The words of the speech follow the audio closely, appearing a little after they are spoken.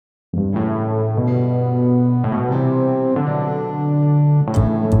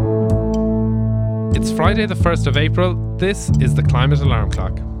It's Friday the 1st of April. This is the Climate Alarm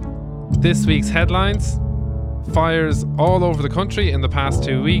Clock. This week's headlines: fires all over the country in the past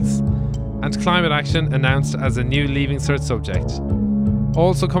 2 weeks, and climate action announced as a new Leaving Cert subject.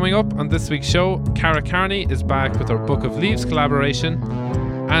 Also coming up on this week's show, Cara Carney is back with her Book of Leaves collaboration,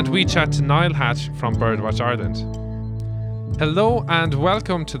 and we chat to Niall Hatch from Birdwatch Ireland. Hello and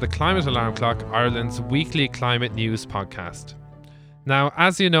welcome to the Climate Alarm Clock, Ireland's weekly climate news podcast. Now,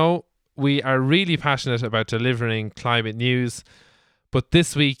 as you know, we are really passionate about delivering climate news, but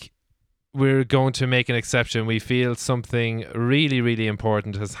this week we're going to make an exception. We feel something really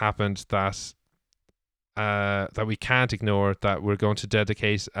important has happened that we can't ignore, that we're going to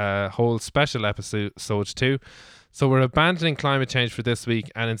dedicate a whole special episode to. So we're abandoning climate change for this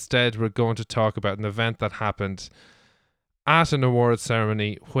week, and instead we're going to talk about an event that happened at an awards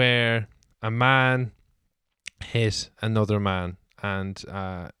ceremony where a man hit another man, and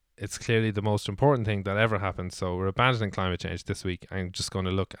it's clearly the most important thing that ever happened. So we're abandoning climate change this week. I'm just going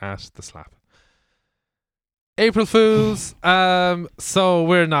to look at the slap. April Fools. So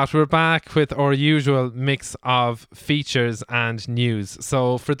we're not. We're back with our usual mix of features and news.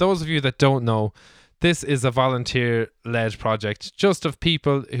 So for those of you that don't know, this is a volunteer-led project just of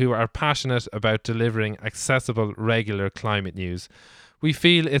people who are passionate about delivering accessible, regular climate news. We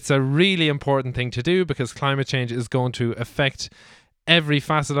feel it's a really important thing to do because climate change is going to affect every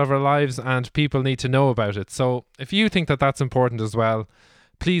facet of our lives and people need to know about it. So if you think that that's important as well,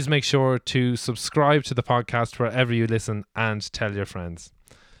 please make sure to subscribe to the podcast wherever you listen and tell your friends.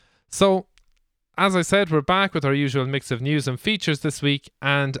 So, as I said, we're back with our usual mix of news and features this week,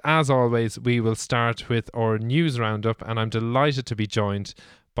 and as always, we will start with our news roundup, and I'm delighted to be joined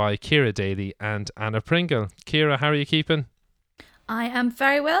by Ciara Daly and Anna Pringle. Ciara, how are you keeping? I am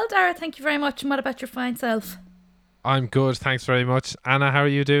very well, Dara. Thank you very much. And what about your fine self? I'm good, thanks very much. Anna, how are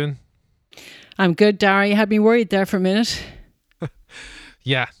you doing? I'm good, Dara. You had me worried there for a minute.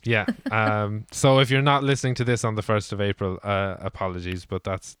 Yeah. So if you're not listening to this on the 1st of April, apologies, but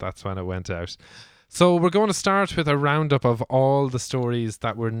that's when it went out. So we're going to start with a roundup of all the stories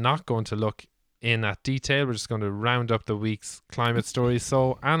that we're not going to look in at detail. We're just going to round up the week's climate stories.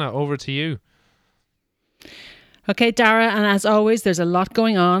 So Anna, over to you. Okay, Dara, and as always, there's a lot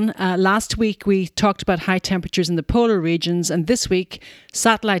going on. Last week, we talked about high temperatures in the polar regions, and this week,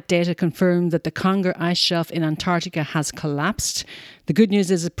 satellite data confirmed that the Conger ice shelf in Antarctica has collapsed. The good news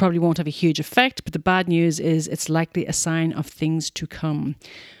is it probably won't have a huge effect, but the bad news is it's likely a sign of things to come.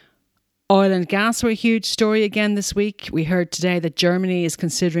 Oil and gas were a huge story again this week. We heard today that Germany is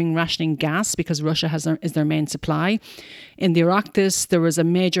considering rationing gas because Russia is their main supply. In the Oireachtas, there was a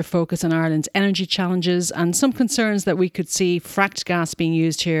major focus on Ireland's energy challenges and some concerns that we could see fracked gas being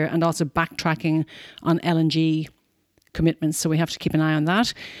used here and also backtracking on LNG commitments. So we have to keep an eye on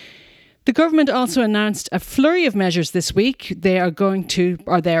that. The government also announced a flurry of measures this week. They are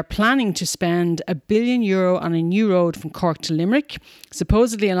planning to spend €1 billion on a new road from Cork to Limerick,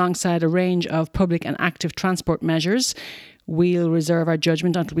 supposedly alongside a range of public and active transport measures. We'll reserve our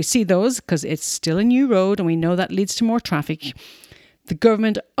judgment until we see those because it's still a new road and we know that leads to more traffic. The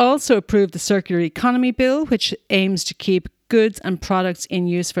government also approved the Circular Economy Bill, which aims to keep goods and products in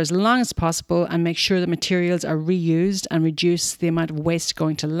use for as long as possible and make sure that materials are reused and reduce the amount of waste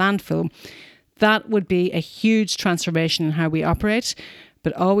going to landfill. That would be a huge transformation in how we operate.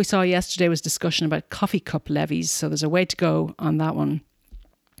 But all we saw yesterday was discussion about coffee cup levies, so there's a way to go on that one.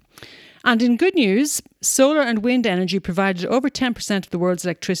 And in good news, solar and wind energy provided over 10% of the world's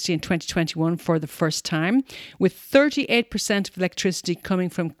electricity in 2021 for the first time, with 38% of electricity coming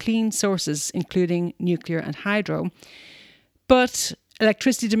from clean sources, including nuclear and hydro. But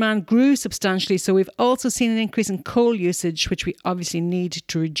electricity demand grew substantially, so we've also seen an increase in coal usage, which we obviously need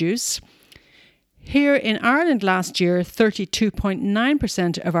to reduce. Here in Ireland last year,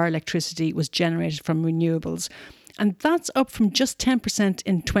 32.9% of our electricity was generated from renewables. And that's up from just 10%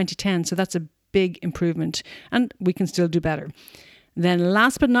 in 2010, so that's a big improvement. And we can still do better. Then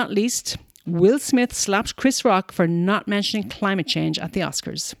last but not least, Will Smith slapped Chris Rock for not mentioning climate change at the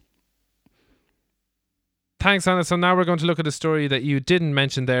Oscars. Thanks, Anna. So now we're going to look at a story that you didn't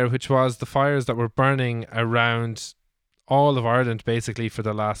mention there, which was the fires that were burning around all of Ireland, basically, for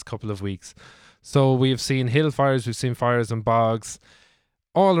the last couple of weeks. So we have seen hill fires, we've seen fires in bogs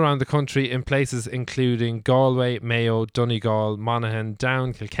all around the country in places including Galway, Mayo, Donegal, Monaghan,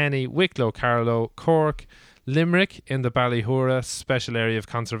 Down, Kilkenny, Wicklow, Carlow, Cork, Limerick in the Ballyhura Special Area of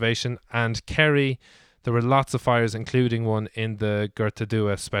Conservation, and Kerry. There were lots of fires, including one in the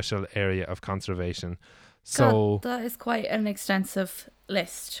Gurtadua Special Area of Conservation. So God, that is quite an extensive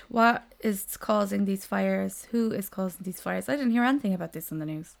list. What is causing these fires? Who is causing these fires? I didn't hear anything about this in the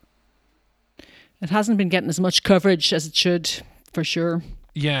news. It hasn't been getting as much coverage as it should, for sure.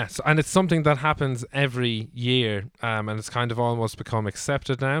 Yes, and it's something that happens every year, and it's kind of almost become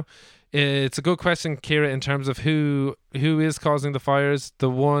accepted now. It's a good question, Ciara, in terms of who is causing the fires. The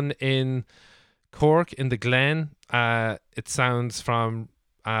one in Cork, in the Glen, it sounds from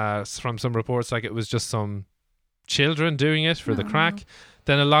some reports like it was just some children doing it for the crack.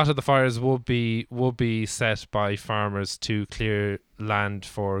 Then a lot of the fires would be set by farmers to clear land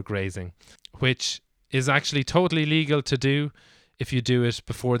for grazing, which is actually totally legal to do if you do it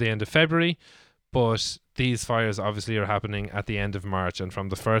before the end of February. But these fires obviously are happening at the end of March, and from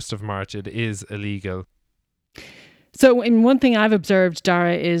the 1st of March it is illegal. So one thing I've observed,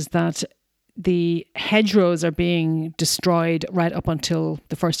 Dara, is that the hedgerows are being destroyed right up until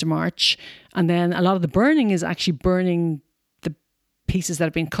the 1st of March. And then a lot of the burning is actually burning the pieces that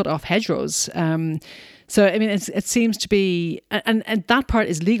have been cut off hedgerows. So, I mean, it seems to be... And that part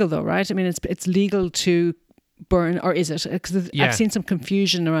is legal though, right? I mean, it's legal to burn, or is it? Because I've seen some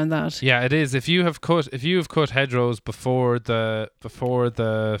confusion around that. Yeah, it is. If you have cut hedgerows before the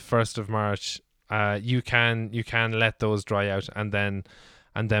 1st of March, you can let those dry out and then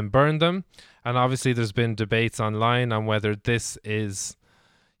burn them. And obviously there's been debates online on whether this is,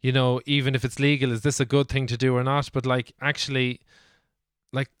 even if it's legal, is this a good thing to do or not? But actually,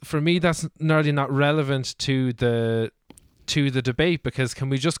 for me, that's nearly not relevant to the debate, because can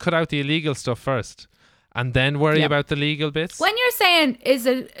we just cut out the illegal stuff first and then worry about the legal bits? When you're saying, is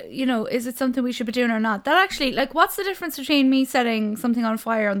it something we should be doing or not? That actually, what's the difference between me setting something on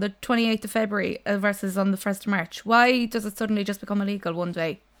fire on the 28th of February versus on the 1st of March? Why does it suddenly just become illegal one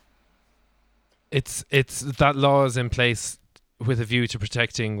day? It's that law is in place with a view to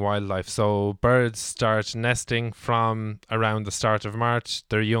protecting wildlife. So birds start nesting from around the start of March.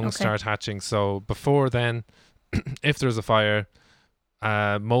 Their young start hatching. So before then, if there's a fire,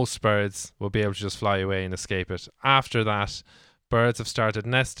 most birds will be able to just fly away and escape it. After that, birds have started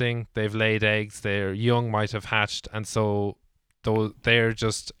nesting, they've laid eggs, their young might have hatched, and so they're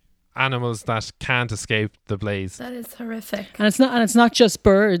just animals that can't escape the blaze. That is horrific. And it's not just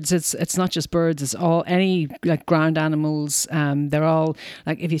birds. It's not just birds. It's all any ground animals. They're all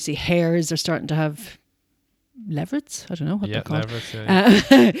if you see hares, they're starting to have leverets. I don't know what they're called. Leverets,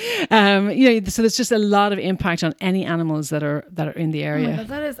 so there's just a lot of impact on any animals that are in the area. Oh my God,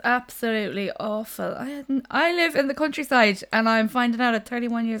 that is absolutely awful. I live in the countryside, and I'm finding out at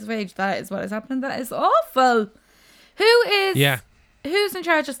 31 years of age that is what is happening. That is awful. Who's in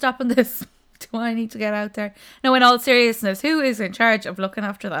charge of stopping this? Do I need to get out there? No, in all seriousness, who is in charge of looking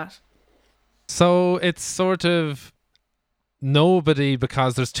after that? So it's sort of nobody,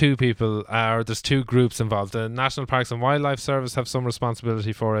 because there's two people, or there's two groups involved. The National Parks and Wildlife Service have some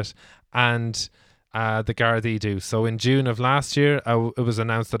responsibility for it, and the Gardaí do. So in June of last year, it was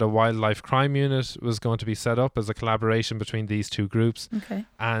announced that a wildlife crime unit was going to be set up as a collaboration between these two groups. Okay.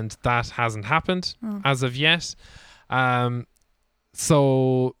 And that hasn't happened as of yet.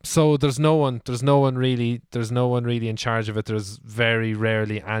 So there's no one really in charge of it. There's very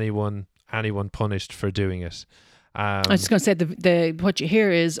rarely anyone punished for doing it. I was just going to say the what you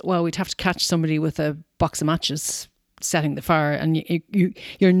hear is, well, we'd have to catch somebody with a box of matches setting the fire, and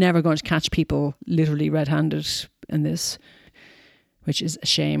you're never going to catch people literally red-handed in this, which is a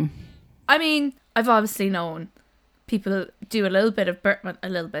shame. I mean, I've obviously known people do a little bit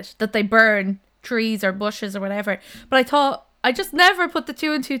that they burn trees or bushes or whatever, but I just never put the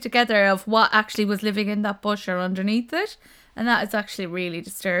two and two together of what actually was living in that bush or underneath it, and that is actually really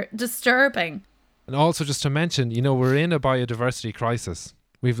disturbing. And also, just to mention, we're in a biodiversity crisis.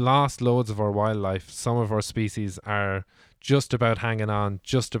 We've lost loads of our wildlife. Some of our species are just about hanging on,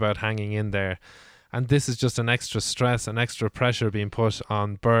 just about hanging in there. And this is just an extra stress, an extra pressure being put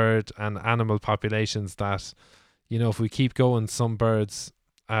on bird and animal populations that, if we keep going, some birds,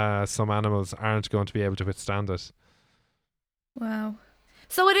 some animals aren't going to be able to withstand it. Wow.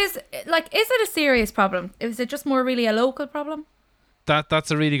 So it is, is it a serious problem? Is it just more really a local problem? That's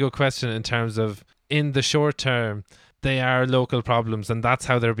a really good question in terms of, in the short term, they are local problems and that's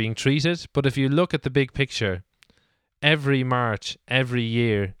how they're being treated. But if you look at the big picture, every March, every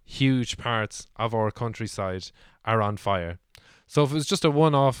year, huge parts of our countryside are on fire. So if it was just a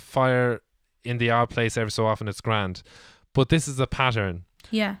one-off fire in the odd place every so often, it's grand. But this is a pattern.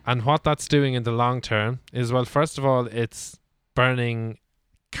 Yeah. And what that's doing in the long term is, well, first of all, it's burning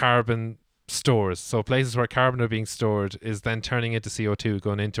carbon stores. So places where carbon are being stored is then turning into CO2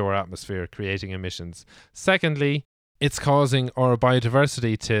 going into our atmosphere, creating emissions. Secondly, it's causing our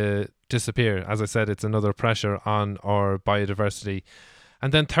biodiversity to disappear. As I said, it's another pressure on our biodiversity.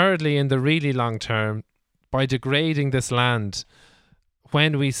 And then thirdly, in the really long term, by degrading this land,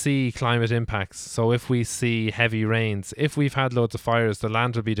 when we see climate impacts, so if we see heavy rains, if we've had loads of fires, the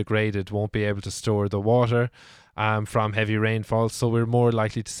land will be degraded, won't be able to store the water from heavy rainfall, so we're more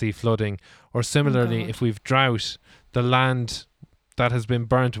likely to see flooding. Or similarly, if we've drought, the land that has been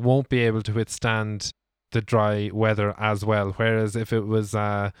burnt won't be able to withstand the dry weather as well. Whereas if it was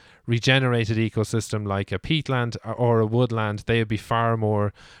a regenerated ecosystem like a peatland or a woodland, they would be far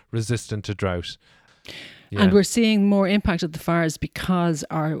more resistant to drought. Yeah. And we're seeing more impact of the fires because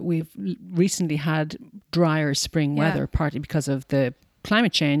we've recently had drier spring weather, partly because of the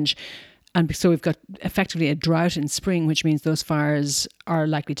climate change. And so we've got effectively a drought in spring, which means those fires are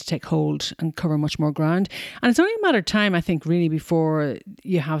likely to take hold and cover much more ground. And it's only a matter of time, I think, really, before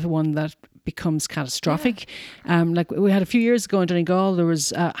you have one that becomes catastrophic. Like we had a few years ago in Donegal, there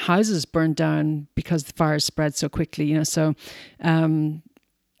was houses burned down because the fires spread so quickly. So,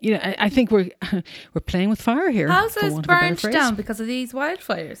 I think we're playing with fire here. Houses burned down because of these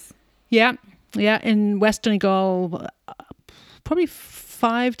wildfires. Yeah, in West Donegal, probably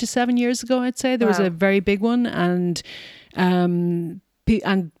 5 to 7 years ago, I'd say there was a very big one, and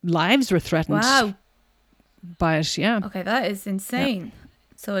lives were threatened. By it. Yeah. Okay, that is insane. Yeah.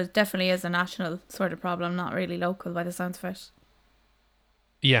 So it definitely is a national sort of problem, not really local by the sounds of it.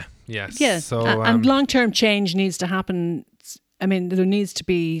 Yeah. Yes. Yeah. So and long-term change needs to happen. I mean, there needs to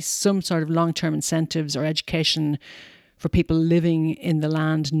be some sort of long-term incentives or education for people living in the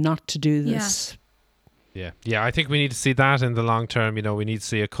land not to do this. Yeah, I think we need to see that in the long term. We need to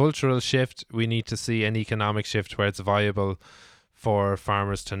see a cultural shift. We need to see an economic shift where it's viable for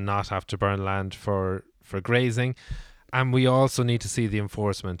farmers to not have to burn land for grazing. And we also need to see the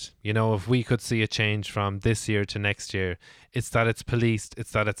enforcement. If we could see a change from this year to next year, it's that it's policed,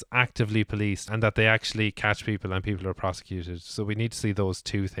 it's that it's actively policed, and that they actually catch people and people are prosecuted. So we need to see those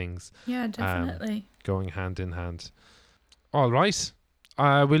two things. Yeah, definitely. Going hand in hand. All right.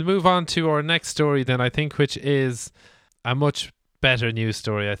 We'll move on to our next story then, I think, which is a much better news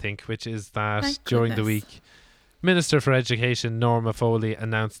story, I think, which is that during the week, Minister for Education Norma Foley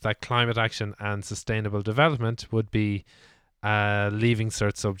announced that climate action and sustainable development would be a Leaving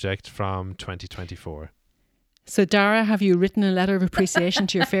Cert subject from 2024. So, Dara, have you written a letter of appreciation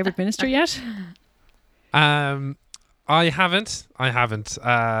to your favourite minister yet? I haven't.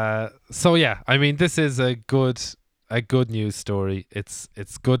 So yeah, I mean, this is a good news story.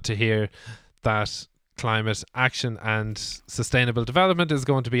 It's good to hear that climate action and sustainable development is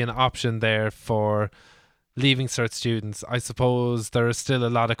going to be an option there for Leaving Cert students. I suppose there are still a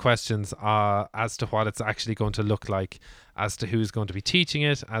lot of questions as to what it's actually going to look like, as to who's going to be teaching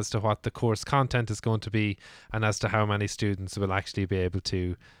it, as to what the course content is going to be, and as to how many students will actually be able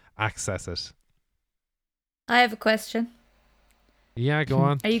to access it. I have a question. Yeah, go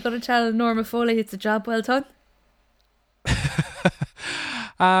on. Are you going to tell Norma Foley it's a job well done?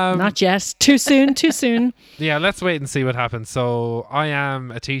 Not yet. Too soon. Yeah, let's wait and see what happens. So I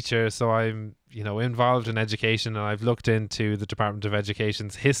am a teacher, so I'm involved in education, and I've looked into the Department of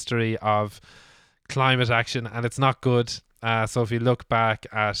Education's history of climate action, and it's not good. So if you look back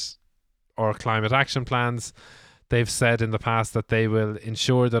at our climate action plans, they've said in the past that they will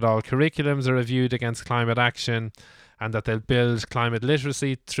ensure that all curriculums are reviewed against climate action, and that they'll build climate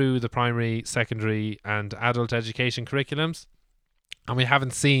literacy through the primary, secondary and adult education curriculums. And we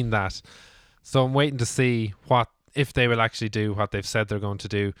haven't seen that. So I'm waiting to see if they will actually do what they've said they're going to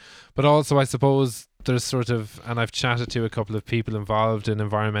do. But also, I suppose there's and I've chatted to a couple of people involved in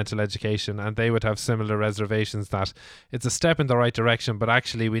environmental education, and they would have similar reservations that it's a step in the right direction, but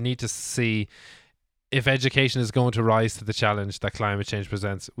actually we need to see if education is going to rise to the challenge that climate change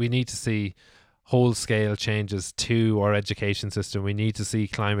presents. We need to see whole-scale changes to our education system. We need to see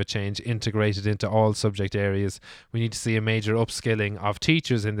climate change integrated into all subject areas. We need to see a major upskilling of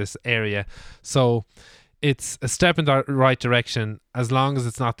teachers in this area. So it's a step in the right direction, as long as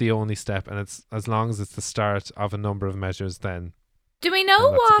it's not the only step, and it's as long as it's the start of a number of measures. Then do we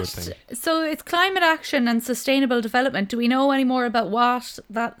know what? So it's climate action and sustainable development. Do we know any more about what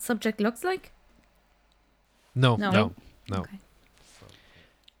that subject looks like? No. Okay.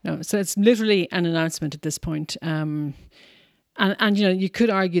 No, so it's literally an announcement at this point. And you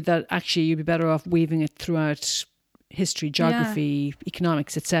could argue that actually you'd be better off weaving it throughout history, geography,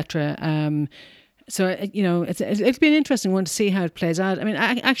 economics, etc. So it'll be an interesting one to see how it plays out. I mean,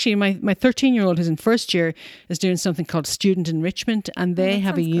 actually, my 13-year-old who's in first year is doing something called student enrichment, and they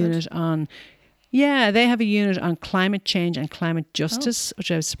have a unit on. Yeah, they have a unit on climate change and climate justice, which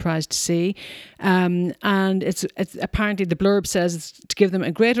I was surprised to see. And it's apparently, the blurb says, it's to give them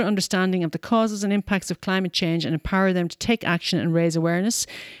a greater understanding of the causes and impacts of climate change and empower them to take action and raise awareness.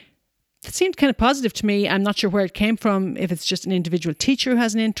 it seemed kind of positive to me. I'm not sure where it came from, if it's just an individual teacher who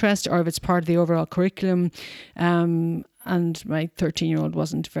has an interest or if it's part of the overall curriculum. And my 13-year-old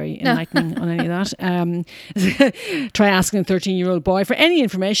wasn't very enlightening on any of that. Try asking a 13-year-old boy for any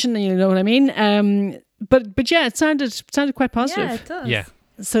information, you know what I mean? But yeah, it sounded quite positive. Yeah, it does. Yeah.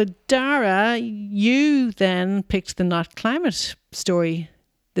 So Dara, you then picked the Not Climate story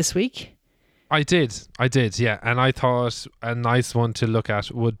this week. I did, yeah. And I thought a nice one to look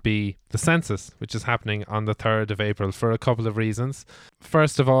at would be the census, which is happening on the 3rd of April for a couple of reasons.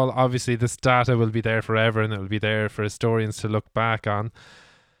 First of all, obviously this data will be there forever and it will be there for historians to look back on.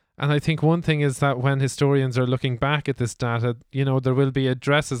 And I think one thing is that when historians are looking back at this data, you know, there will be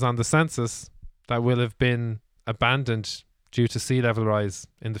addresses on the census that will have been abandoned due to sea level rise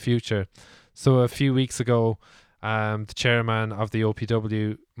in the future. So a few weeks ago, the chairman of the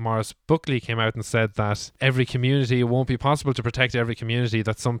OPW, Maurice Buckley, came out and said that every community, it won't be possible to protect every community,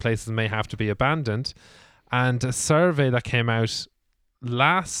 that some places may have to be abandoned. And a survey that came out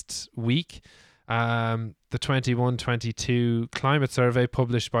last week, the 21-22 climate survey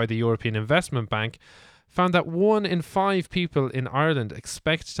published by the European Investment Bank, found that 1 in 5 people in Ireland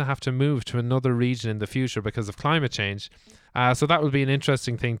expect to have to move to another region in the future because of climate change. So that would be an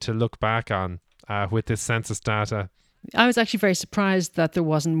interesting thing to look back on with this census data. I was actually very surprised that there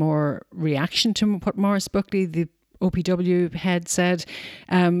wasn't more reaction to what Maurice Buckley, the OPW head, said,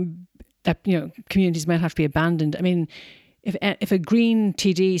 that, you know, communities might have to be abandoned. I mean, if a Green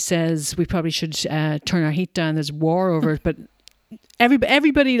TD says we probably should turn our heat down, there's war over it, but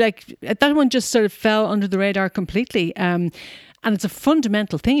everybody, like, that one just sort of fell under the radar completely. And it's a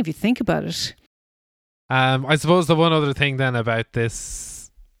fundamental thing if you think about it. I suppose the one other thing then about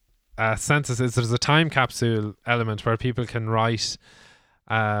this census is there's a time capsule element where people can write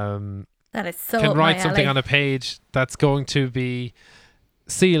That is so can up write my something alley. on a page that's going to be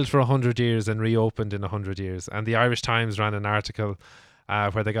sealed for 100 years and reopened in 100 years. And the Irish Times ran an article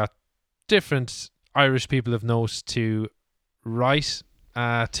where they got different Irish people of note to write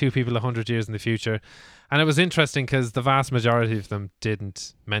to people 100 years in the future. And it was interesting because the vast majority of them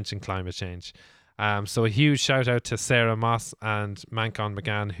didn't mention climate change. So a huge shout out to Sarah Moss and Mancon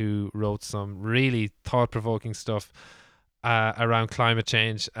McGann, who wrote some really thought-provoking stuff around climate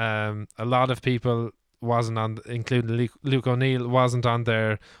change. A lot of people wasn't on, including Luke O'Neill, wasn't on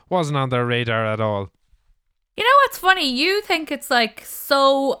their radar at all. You know what's funny? You think it's like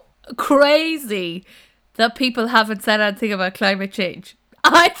so crazy that people haven't said anything about climate change.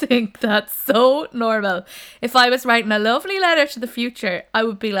 I think that's so normal. If I was writing a lovely letter to the future, I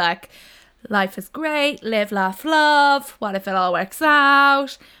would be like, life is great, live, laugh, love. What if it all works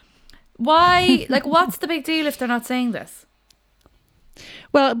out? Why? Like, what's the big deal if they're not saying this?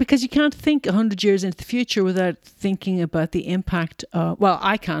 Well, because you can't think 100 years into the future without thinking about the impact. Well,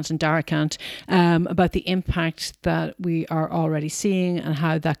 I can't and Dara can't, about the impact that we are already seeing and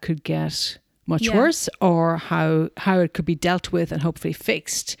how that could get much worse, or how it could be dealt with and hopefully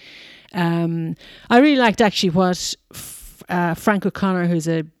fixed. I really liked actually what Frank O'Connor, who's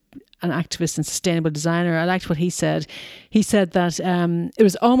an activist and sustainable designer, I liked what he said. He said that it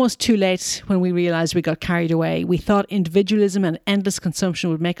was almost too late when we realised we got carried away. We thought individualism and endless consumption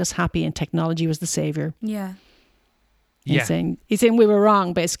would make us happy and technology was the saviour. Yeah. He's saying we were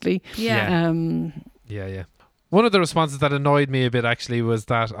wrong, basically. Yeah. Yeah. One of the responses that annoyed me a bit actually was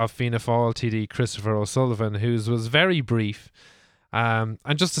that of Fianna Fáil TD Christopher O'Sullivan, whose was very brief. And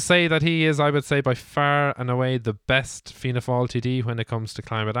just to say that he is, I would say, by far and away the best Fianna Fáil TD when it comes to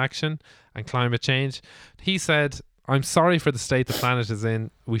climate action and climate change. He said, "I'm sorry for the state the planet is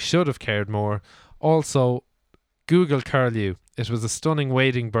in. We should have cared more. Also, Google curlew. It was a stunning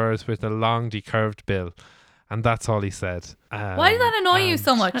wading bird with a long decurved bill." And that's all he said. Why does that annoy you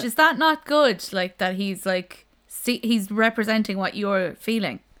so much? Is that not good? Like, that he's like, he's representing what you're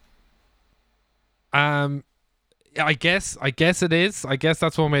feeling? I guess it is. I guess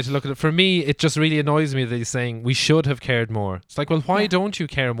that's one way to look at it. For me, it just really annoys me that he's saying we should have cared more. It's like, well, why don't you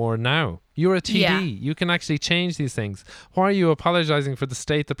care more now? You're a TD. Yeah. You can actually change these things. Why are you apologizing for the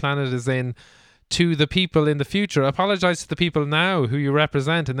state the planet is in to the people in the future? Apologize to the people now who you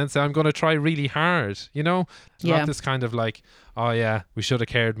represent, and then say, I'm going to try really hard. You know, not this kind of like, oh yeah, we should have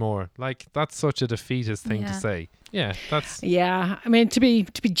cared more. Like, that's such a defeatist thing to say. Yeah, that's... Yeah, I mean, to be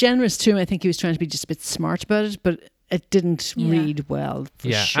generous to him, I think he was trying to be just a bit smart about it, but it didn't read well.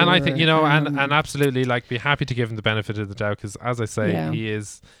 For sure. And I think, you know, and absolutely, like, be happy to give him the benefit of the doubt, because as I say, he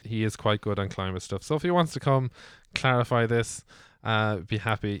is quite good on climate stuff. So if he wants to come clarify this, be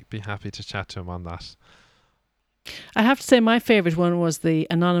happy to chat to him on that. I have to say my favourite one was the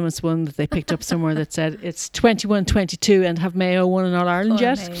anonymous one that they picked up somewhere that said it's 21-22 and have Mayo won in All Ireland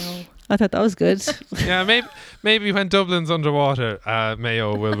yet? Mayo. I thought that was good. Yeah, maybe when Dublin's underwater,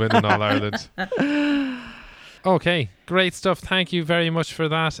 Mayo will win in All Ireland. Okay, great stuff. Thank you very much for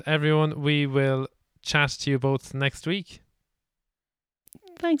that, everyone. We will chat to you both next week.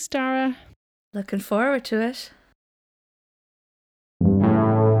 Thanks, Dara. Looking forward to it.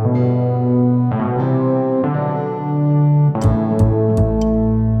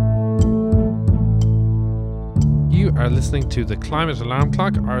 You are listening to the Climate Alarm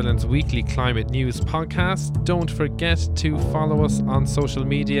Clock, Ireland's weekly climate news podcast. Don't forget to follow us on social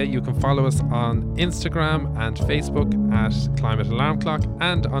media. You can follow us on Instagram and Facebook at Climate Alarm Clock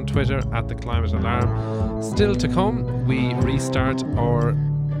and on Twitter at The Climate Alarm. Still to come, we restart our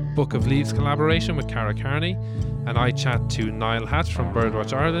Book of Leaves collaboration with Cara Carney, and I chat to Niall Hatch from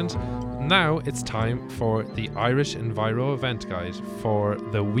Birdwatch Ireland. Now it's time for the Irish Enviro event guide for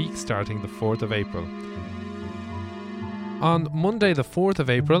the week starting the 4th of April. On Monday the 4th of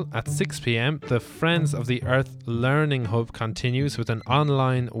April at 6 p.m, the Friends of the Earth Learning Hub continues with an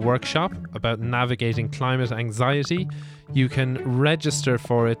online workshop about navigating climate anxiety. You can register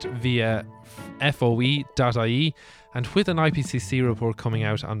for it via foe.ie, and with an IPCC report coming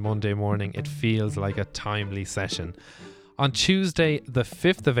out on Monday morning, it feels like a timely session. On Tuesday the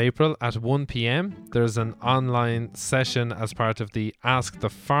 5th of April at 1 p.m, there's an online session as part of the Ask the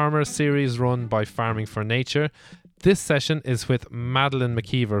Farmer series run by Farming for Nature. This session is with Madeleine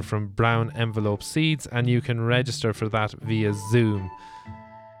McKeever from Brown Envelope Seeds, and you can register for that via Zoom.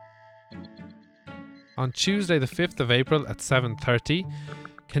 On Tuesday the 5th of April at 7:30,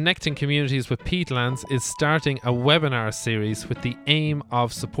 Connecting Communities with Peatlands is starting a webinar series with the aim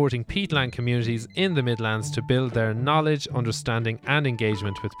of supporting peatland communities in the Midlands to build their knowledge, understanding and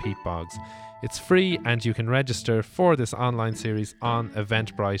engagement with peat bogs. It's free and you can register for this online series on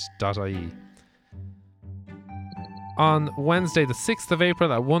eventbrite.ie. On Wednesday the 6th of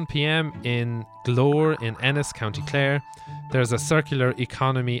April at 1 p.m. in Glore in Ennis, County Clare, there's a Circular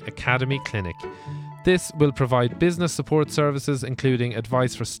Economy Academy clinic. This will provide business support services including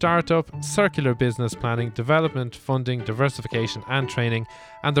advice for startup, circular business planning, development, funding, diversification and training,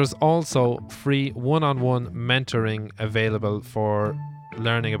 and there's also free one-on-one mentoring available for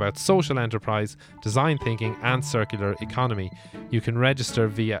learning about social enterprise, design thinking and circular economy. You can register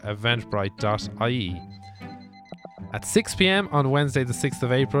via eventbrite.ie. At 6 p.m. on Wednesday the 6th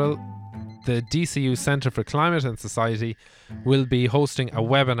of April, the DCU Centre for Climate and Society will be hosting a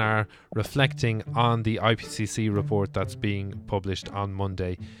webinar reflecting on the IPCC report that's being published on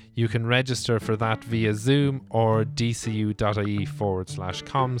Monday. You can register for that via Zoom or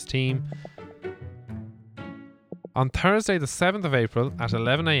dcu.ie/comms team. On Thursday the 7th of April at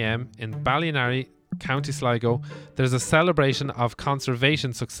 11 a.m. in Ballinary, County Sligo, there's a celebration of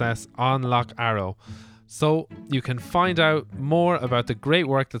conservation success on Lough Arrow. So you can find out more about the great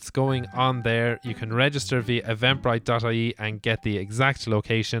work that's going on there. You can register via eventbrite.ie and get the exact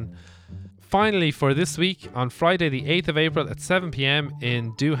location. Finally, for this week, on Friday the 8th of April at 7 p.m.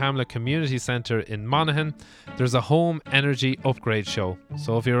 in Dewhamlet Community Centre in Monaghan, there's a home energy upgrade show.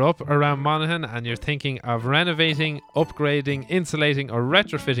 So if you're up around Monaghan and you're thinking of renovating, upgrading, insulating or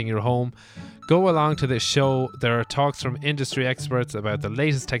retrofitting your home, go along to this show. There are talks from industry experts about the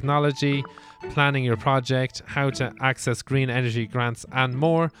latest technology, planning your project, how to access green energy grants and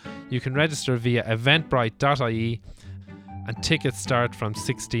more. You can register via eventbrite.ie and tickets start from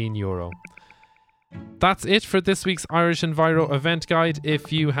 €16. That's it for this week's Irish Enviro event guide.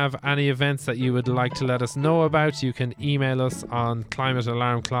 If you have any events that you would like to let us know about, you can email us on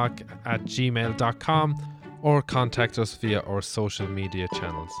climatealarmclock@gmail.com or contact us via our social media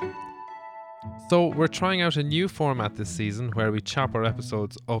channels. So we're trying out a new format this season where we chop our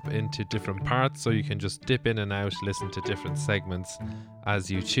episodes up into different parts so you can just dip in and out, listen to different segments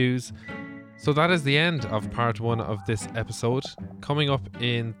as you choose. So that is the end of part 1 of this episode. Coming up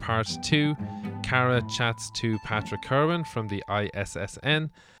in part 2, Cara chats to Patrick Kerwin from the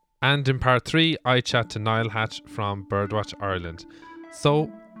ISSN, and in part 3 I chat to Niall Hatch from Birdwatch Ireland. So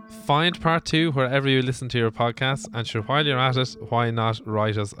find part 2 wherever you listen to your podcasts, and sure, while you're at it, why not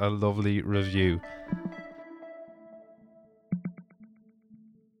write us a lovely review.